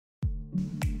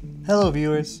Hello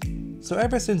viewers! So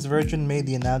ever since Virgin made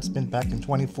the announcement back in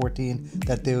 2014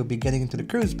 that they would be getting into the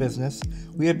cruise business,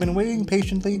 we have been waiting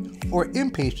patiently or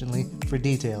impatiently for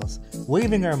details,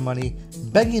 waving our money,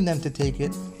 begging them to take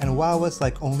it, and wow us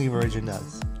like only Virgin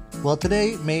does. Well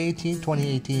today, May 18,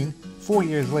 2018, 4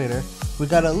 years later, we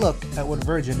got a look at what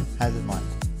Virgin has in mind.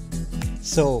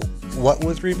 So, what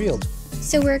was revealed?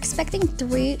 So we're expecting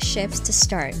 3 ships to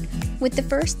start, with the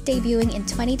first debuting in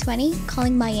 2020,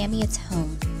 calling Miami its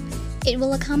home. It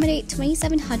will accommodate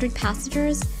 2,700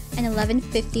 passengers and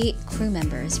 1,150 crew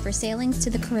members for sailings to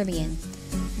the Caribbean.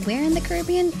 Where in the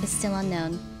Caribbean is still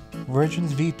unknown.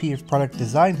 Virgin's VP of Product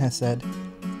Design has said,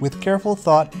 "With careful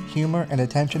thought, humor, and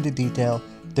attention to detail,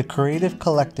 the creative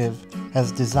collective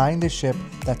has designed a ship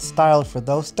that's styled for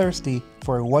those thirsty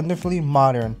for a wonderfully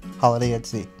modern holiday at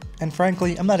sea." And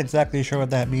frankly, I'm not exactly sure what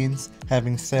that means,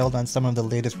 having sailed on some of the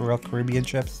latest Royal Caribbean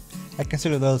ships. I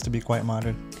consider those to be quite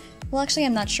modern. Well, actually,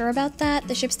 I'm not sure about that.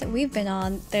 The ships that we've been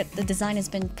on, the design has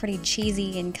been pretty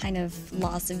cheesy and kind of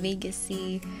Las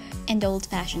Vegas-y and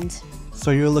old-fashioned.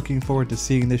 So you're looking forward to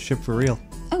seeing this ship for real?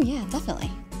 Oh yeah, definitely.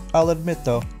 I'll admit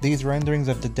though, these renderings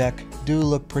of the deck do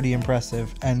look pretty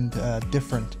impressive and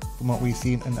different from what we've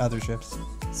seen in other ships.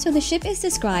 So the ship is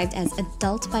described as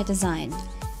adult by design,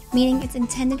 meaning it's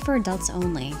intended for adults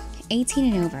only,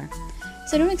 18 and over.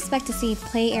 So don't expect to see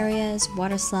play areas,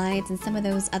 water slides, and some of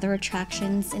those other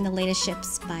attractions in the latest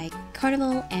ships by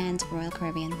Carnival and Royal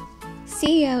Caribbean.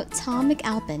 CEO Tom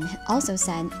McAlpin also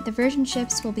said the Virgin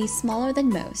ships will be smaller than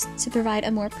most to provide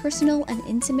a more personal and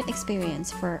intimate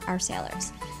experience for our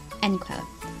sailors. End quote.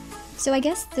 So I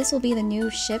guess this will be the new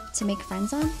ship to make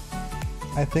friends on?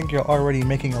 I think you're already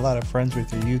making a lot of friends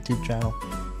with your YouTube channel.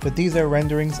 But these are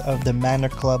renderings of the Manor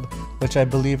Club, which I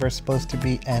believe are supposed to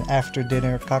be an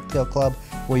after-dinner cocktail club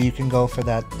where you can go for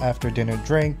that after-dinner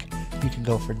drink, you can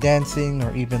go for dancing,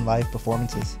 or even live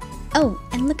performances. Oh,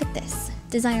 and look at this.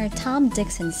 Designer Tom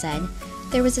Dixon said,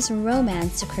 "There was this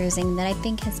romance to cruising that I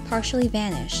think has partially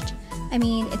vanished. I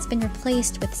mean, it's been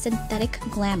replaced with synthetic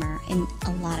glamour in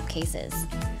a lot of cases."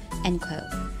 End quote.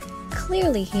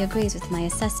 Clearly he agrees with my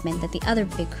assessment that the other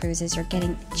big cruises are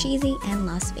getting cheesy and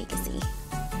Las Vegas-y.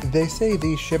 They say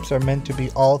these ships are meant to be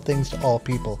all things to all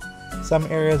people. Some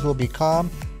areas will be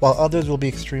calm, while others will be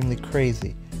extremely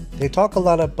crazy. They talk a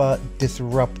lot about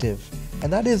disruptive,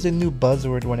 and that is a new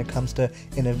buzzword when it comes to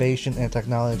innovation and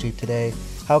technology today.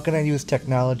 How can I use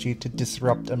technology to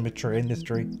disrupt a mature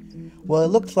industry? Well, it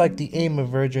looks like the aim of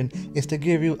Virgin is to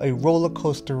give you a roller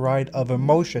coaster ride of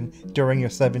emotion during your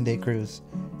 7-day cruise.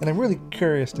 And I'm really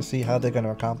curious to see how they're going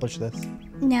to accomplish this.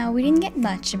 Now, we didn't get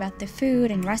much about the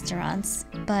food and restaurants,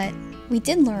 but we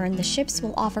did learn the ships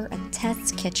will offer a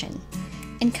test kitchen,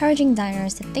 encouraging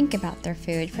diners to think about their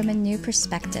food from a new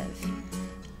perspective.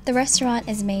 The restaurant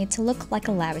is made to look like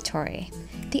a laboratory.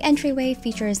 The entryway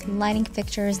features lighting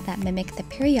fixtures that mimic the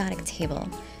periodic table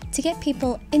to get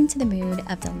people into the mood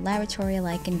of the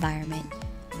laboratory-like environment,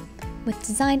 with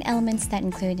design elements that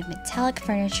include metallic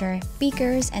furniture,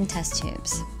 beakers, and test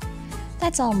tubes.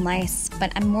 That's all nice,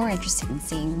 but I'm more interested in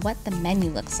seeing what the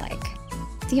menu looks like.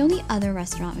 The only other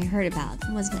restaurant we heard about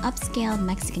was an upscale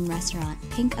Mexican restaurant,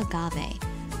 Pink Agave,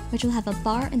 which will have a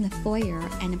bar in the foyer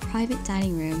and a private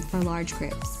dining room for large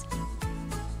groups.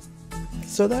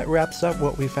 So that wraps up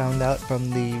what we found out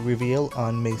from the reveal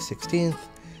on May 16th.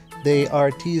 They are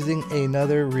teasing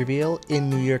another reveal in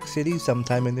New York City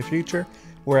sometime in the future,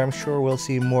 where I'm sure we'll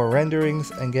see more renderings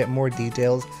and get more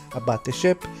details about the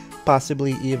ship,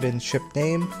 possibly even ship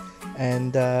name,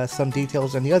 and some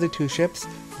details on the other 2 ships,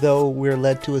 though we're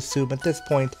led to assume at this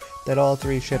point that all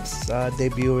 3 ships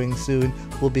debuting soon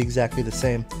will be exactly the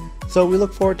same. So we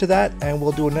look forward to that, and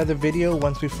we'll do another video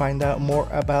once we find out more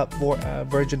about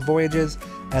Virgin Voyages,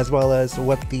 as well as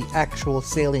what the actual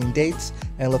sailing dates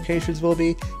and locations will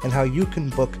be, and how you can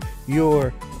book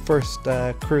your first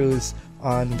cruise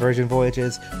on Virgin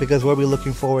Voyages, because we'll be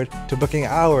looking forward to booking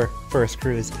our first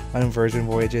cruise on Virgin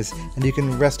Voyages. And you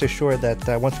can rest assured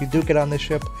that once we do get on this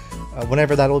ship,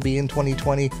 whenever that will be in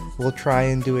 2020, we'll try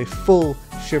and do a full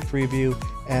ship review,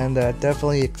 and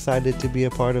definitely excited to be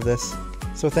a part of this.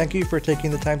 So thank you for taking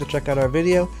the time to check out our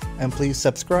video, and please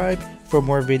subscribe for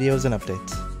more videos and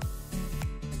updates.